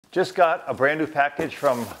Just got a brand new package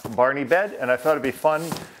from Barney Bed, and I thought it'd be fun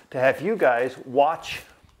to have you guys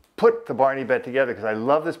put the Barney Bed together, because I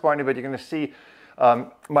love this Barney Bed. You're going to see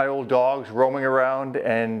my old dogs roaming around,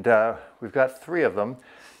 and we've got 3 of them,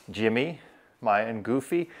 Jimmy, Maya, and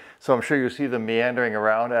Goofy. So I'm sure you'll see them meandering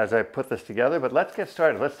around as I put this together, but let's get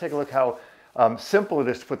started. Let's take a look how simple it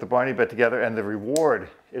is to put the Barney Bed together, and the reward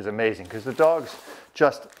is amazing because the dogs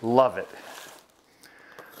just love it.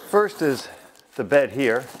 First is the bed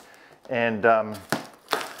here, and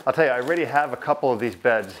I'll tell you, I already have a couple of these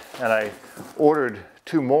beds, and I ordered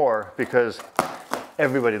 2 more because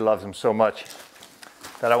everybody loves them so much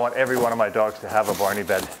that I want every one of my dogs to have a Barney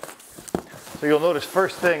Bed. So you'll notice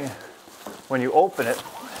first thing when you open it,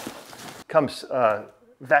 comes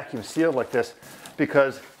vacuum sealed like this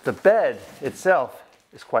because the bed itself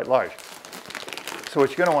is quite large. So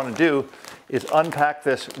what you're going to want to do is unpack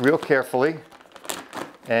this real carefully,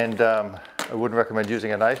 and I wouldn't recommend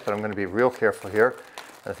using a knife, but I'm going to be real careful here.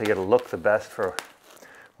 I think it'll look the best for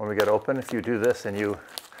when we get open. If you do this and you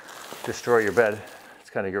destroy your bed, it's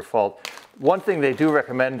kind of your fault. One thing they do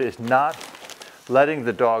recommend is not letting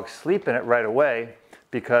the dog sleep in it right away,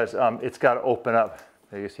 because it's got to open up.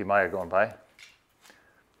 There you see Maya going by.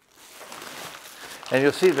 And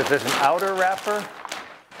you'll see that there's an outer wrapper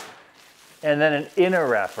and then an inner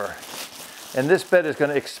wrapper. And this bed is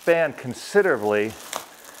going to expand considerably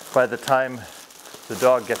by the time the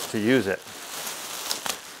dog gets to use it.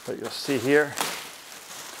 But you'll see here,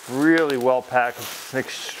 really well packed. It's an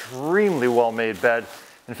extremely well made bed.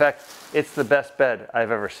 In fact, it's the best bed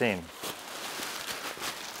I've ever seen.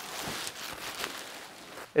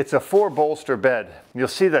 It's a 4-bolster bed. You'll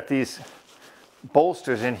see that these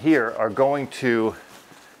bolsters in here are going to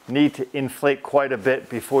need to inflate quite a bit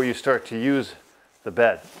before you start to use the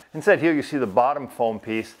bed. Inside here you see the bottom foam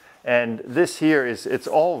piece, and this here it's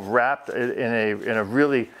all wrapped in a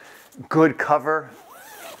really good cover,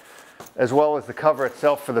 as well as the cover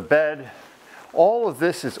itself for the bed. All of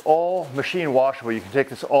this is all machine washable. You can take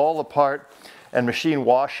this all apart and machine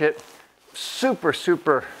wash it. Super,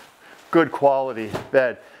 super good quality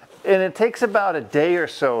bed. And it takes about a day or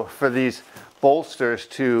so for these bolsters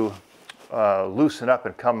to loosen up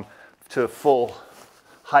and come to full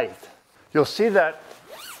height. You'll see that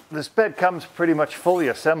this bed comes pretty much fully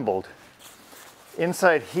assembled.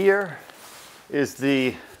 Inside here is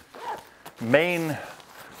the main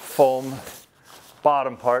foam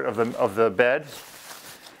bottom part of the bed,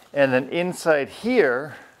 and then inside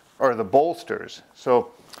here are the bolsters.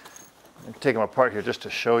 So I'm take them apart here just to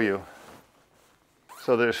show you.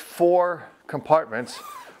 So there's 4 compartments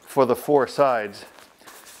for the 4 sides,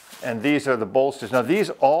 and these are the bolsters. Now these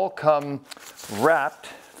all come wrapped,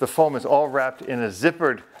 the foam is all wrapped in a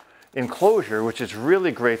zippered enclosure, which is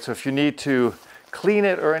really great. So if you need to clean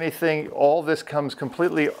it or anything, all this comes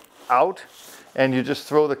completely out, and you just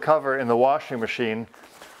throw the cover in the washing machine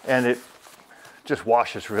and it just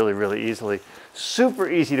washes really, really easily. Super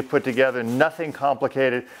easy to put together, nothing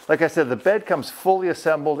complicated. Like I said, the bed comes fully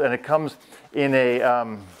assembled, and it comes in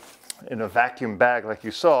a vacuum bag like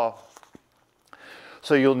you saw.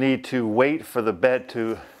 So you'll need to wait for the bed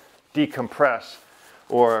to decompress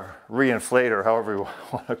or reinflate, or however you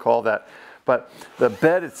want to call that. But the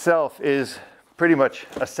bed itself is pretty much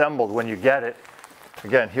assembled when you get it.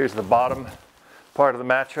 Again, here's the bottom part of the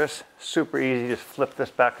mattress. Super easy, just flip this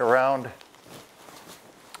back around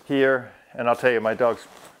here. And I'll tell you, my dog's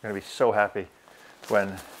going to be so happy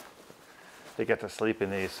when they get to sleep in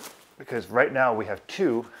these, because right now we have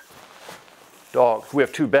 2 dogs. We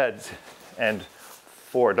have 2 beds and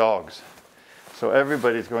 4 dogs. So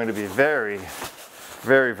everybody's going to be very,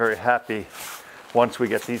 very, very happy once we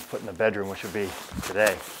get these put in the bedroom, which will be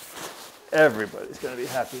today. Everybody's going to be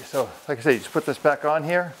happy. So like I said, you just put this back on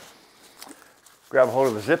here, grab a hold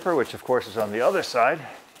of the zipper, which of course is on the other side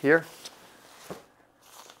here.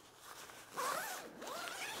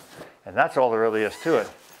 And that's all there really is to it.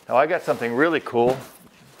 Now I got something really cool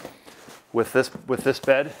with this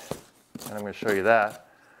bed, and I'm going to show you that.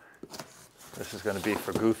 This is going to be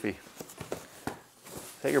for Goofy.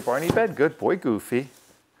 Is that your Barney Bed? Good boy, Goofy.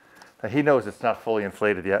 Now he knows it's not fully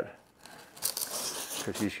inflated yet,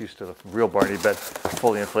 because he's used to the real Barney Bed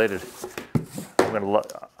fully inflated.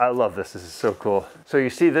 I love this. This is so cool. So you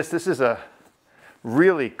see this is a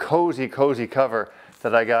really cozy cover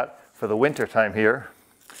that I got for the winter time here.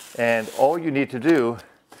 And all you need to do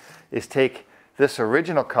is take this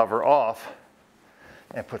original cover off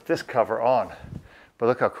and put this cover on. But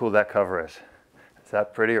look how cool that cover is. Is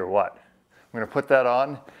that pretty or what? I'm going to put that on,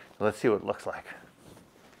 and let's see what it looks like.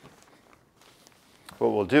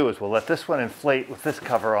 What we'll do is we'll let this one inflate with this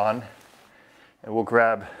cover on, and we'll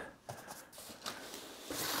grab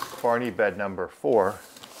Barney bed number 4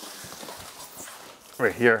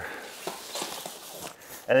 right here.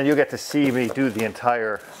 And then you'll get to see me do the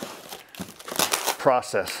entire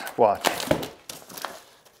process. Watch.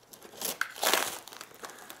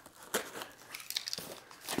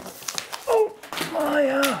 Oh,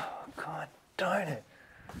 Maya! God darn it.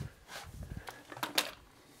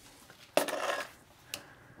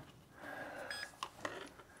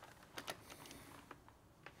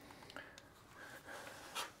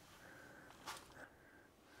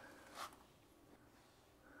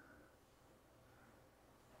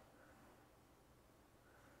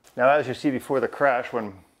 Now, as you see before the crash,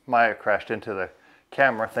 when Maya crashed into the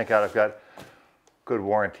camera, thank God I've got good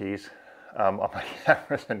warranties on my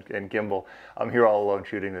cameras and gimbal. I'm here all alone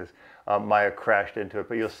shooting this. Maya crashed into it,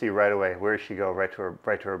 but you'll see right away. Where does she go? Right to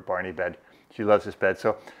her Barney bed. She loves this bed.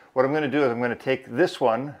 So what I'm going to do is I'm going to take this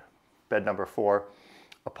one, bed number 4,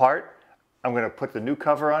 apart. I'm going to put the new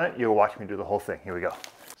cover on it. You'll watch me do the whole thing. Here we go.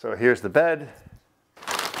 So here's the bed.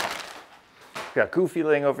 I've got Goofy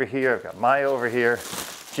laying over here. I've got Maya over here.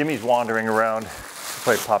 Jimmy's wandering around. He'll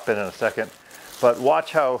probably pop in a second. But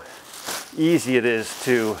watch how easy it is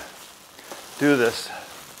to do this,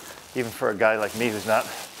 even for a guy like me who's not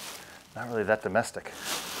really that domestic.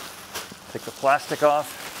 Take the plastic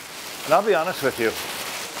off. And I'll be honest with you,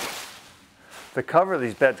 the cover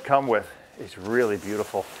these beds come with is really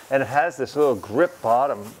beautiful. And it has this little grip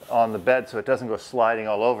bottom on the bed so it doesn't go sliding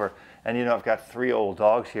all over. And you know, I've got 3 old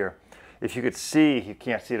dogs here. If you could see, you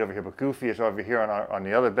can't see it over here, but Goofy is over here on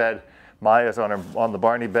the other bed. Maya's on the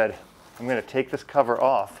Barney bed. I'm going to take this cover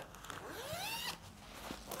off.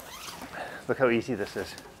 Look how easy this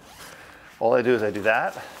is. All I do is I do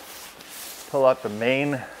that, pull out the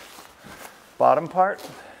main bottom part,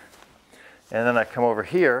 and then I come over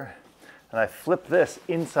here and I flip this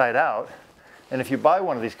inside out. And if you buy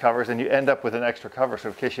one of these covers, and you end up with an extra cover, so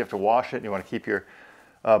in case you have to wash it and you want to keep your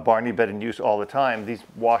Barney bed in use all the time, these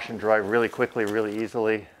wash and dry really quickly, really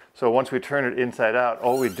easily. So once we turn it inside out,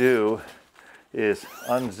 all we do is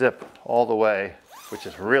unzip all the way, which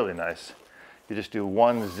is really nice. You just do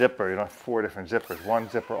one zipper. You don't have 4 different zippers. One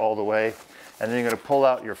zipper all the way. And then you're going to pull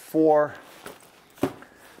out your 4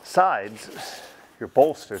 sides, your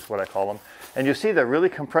bolsters, what I call them. And you see they're really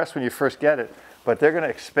compressed when you first get it, but they're going to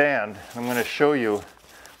expand. I'm going to show you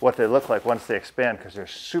what they look like once they expand, because they're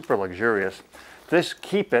super luxurious. This,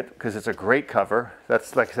 keep it, because it's a great cover.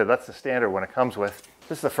 That's, like I said, that's the standard one it comes with.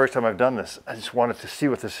 This is the first time I've done this. I just wanted to see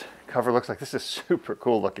what this cover looks like. This is super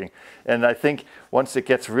cool looking. And I think once it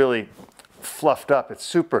gets really fluffed up, it's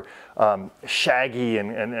super shaggy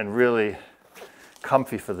and really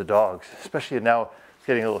comfy for the dogs. Especially now it's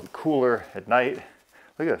getting a little cooler at night.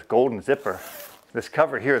 Look at this golden zipper. This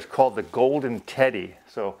cover here is called the Golden Teddy.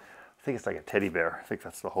 So I think it's like a teddy bear. I think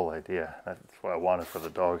that's the whole idea. That's what I wanted for the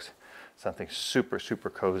dogs. Something super, super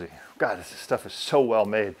cozy. God, this stuff is so well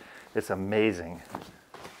made. It's amazing.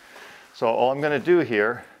 So all I'm going to do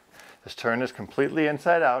here is turn this completely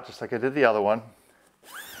inside out, just like I did the other one.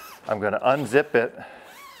 I'm going to unzip it.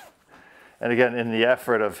 And again, in the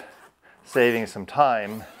effort of saving some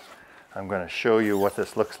time, I'm going to show you what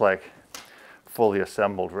this looks like fully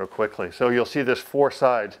assembled real quickly. So you'll see there's 4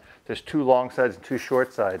 sides. There's 2 long sides and 2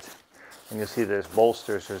 short sides. And you'll see there's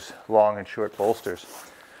bolsters. There's long and short bolsters.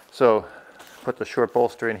 So put the short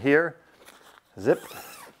bolster in here, zip,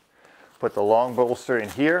 put the long bolster in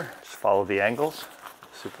here, just follow the angles,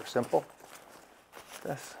 super simple,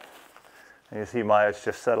 this. And you see Maya's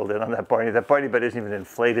just settled in on that Barney. That Barney bed isn't even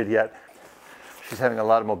inflated yet. She's having a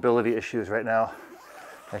lot of mobility issues right now,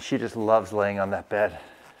 and she just loves laying on that bed. It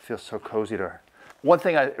feels so cozy to her. One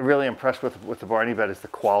thing I'm really impressed with the Barney bed is the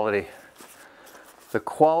quality. The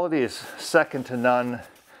quality is second to none,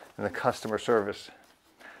 and the customer service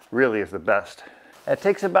really is the best. And it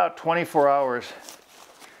takes about 24 hours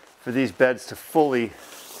for these beds to fully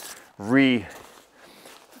re-compress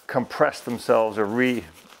themselves or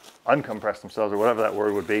uncompress themselves, or whatever that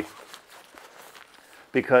word would be,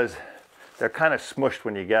 because they're kind of smushed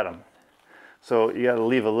when you get them. So you got to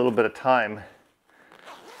leave a little bit of time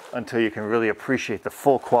until you can really appreciate the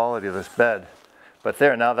full quality of this bed. But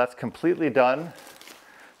there, now that's completely done.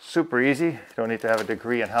 Super easy. You don't need to have a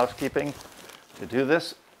degree in housekeeping to do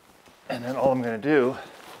this. And then all I'm going to do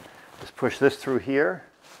is push this through here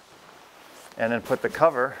and then put the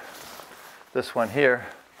cover, this one here,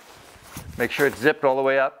 make sure it's zipped all the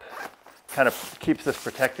way up. Kind of keeps this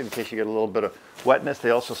protected in case you get a little bit of wetness. They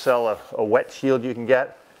also sell a wet shield you can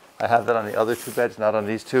get. I have that on the other 2 beds, not on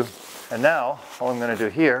these 2. And now all I'm going to do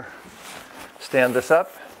here, stand this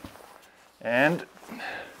up and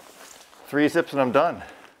 3 zips and I'm done.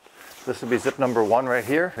 This will be zip number 1 right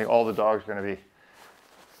here. I think all the dogs are going to be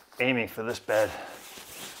aiming for this bed.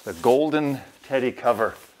 The golden teddy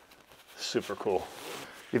cover, super cool.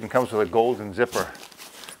 Even comes with a golden zipper,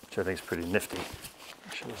 which I think is pretty nifty.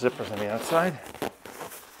 Show the zippers on the outside.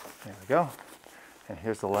 There we go. And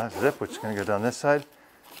here's the last zip, which is going to go down this side.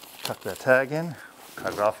 Tuck that tag in,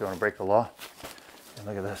 cut it off if you want to break the law. And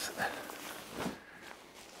look at this.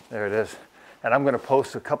 There it is. And I'm going to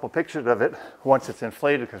post a couple pictures of it once it's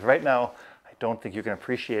inflated, because right now I don't think you can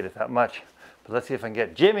appreciate it that much. But let's see if I can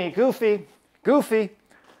get Jimmy, Goofy.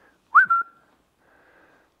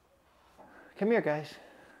 Come here, guys.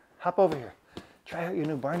 Hop over here. Try out your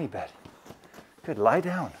new Barney bed. Good, lie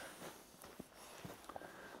down.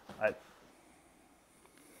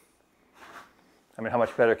 I mean, how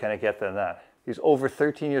much better can it get than that? He's over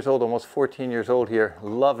 13 years old, almost 14 years old here,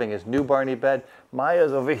 loving his new Barney bed.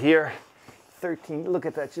 Maya's over here, 13, look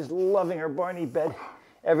at that, she's loving her Barney bed.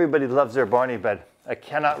 Everybody loves their Barney bed. I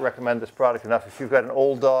cannot recommend this product enough. If you've got an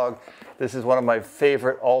old dog, this is one of my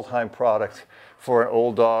favorite all-time products for an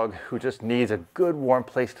old dog who just needs a good warm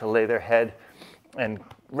place to lay their head and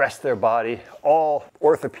rest their body. All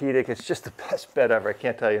orthopedic. It's just the best bed ever. I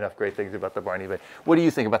can't tell you enough great things about the Barney bed. What do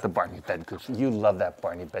you think about the Barney bed, Goofy? You love that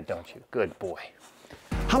Barney bed, don't you? Good boy.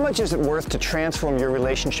 How much is it worth to transform your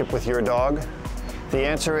relationship with your dog? The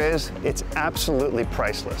answer is, it's absolutely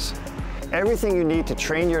priceless. Everything you need to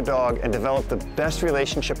train your dog and develop the best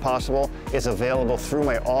relationship possible is available through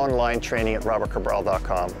my online training at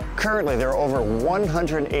robertcabral.com. Currently, there are over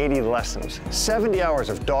 180 lessons, 70 hours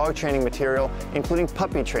of dog training material, including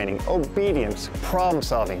puppy training, obedience, problem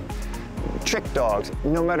solving, trick dogs.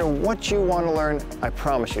 No matter what you want to learn, I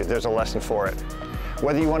promise you there's a lesson for it.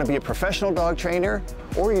 Whether you want to be a professional dog trainer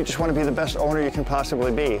or you just want to be the best owner you can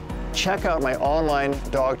possibly be, check out my online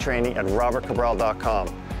dog training at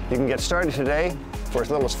robertcabral.com. You can get started today for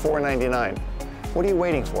as little as $4.99. What are you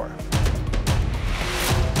waiting for?